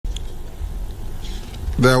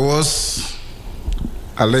There was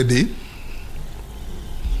a lady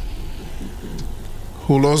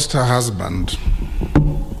who lost her husband,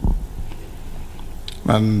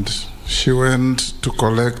 and she went to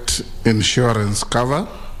collect insurance cover.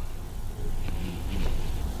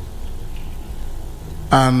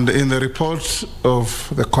 And in the report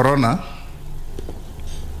of the coroner,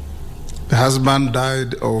 the husband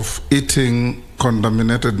died of eating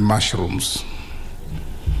contaminated mushrooms.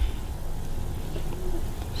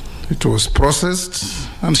 It was processed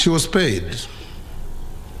and she was paid.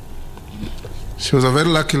 She was a very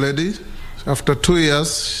lucky lady. After 2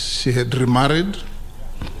 years, she had remarried.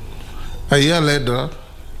 A year later,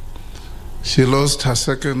 she lost her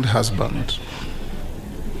second husband.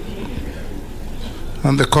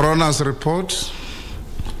 And the coroner's report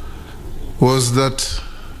was that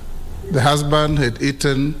the husband had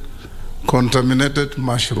eaten contaminated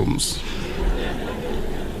mushrooms.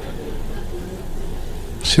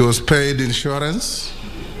 She was paid insurance,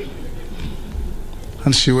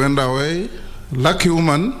 and she went away. Lucky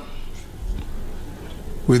woman.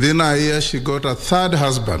 Within a year, she got a third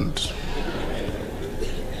husband.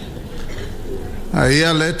 A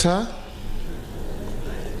year later,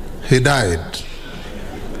 he died.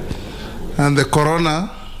 And the coroner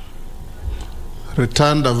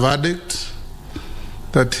returned a verdict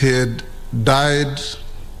that he had died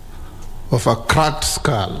of a cracked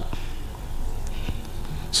skull.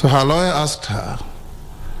 So her lawyer asked her,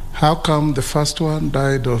 how come the first one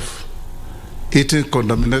died of eating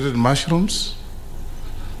contaminated mushrooms?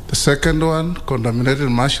 The second one, contaminated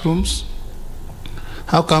mushrooms?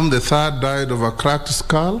 How come the third died of a cracked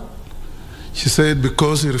skull? She said,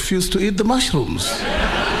 because he refused to eat the mushrooms.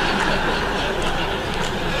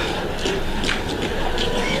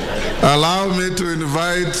 Allow me to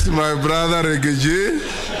invite my brother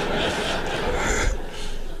Regeji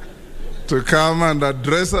to come and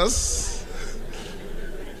address us,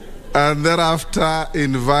 and thereafter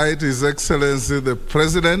invite His Excellency the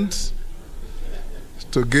President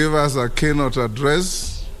to give us a keynote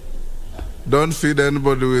address. Don't feed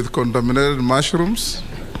anybody with contaminated mushrooms,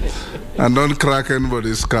 and don't crack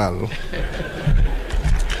anybody's skull.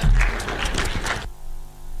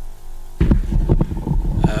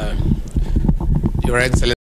 Your Excellency.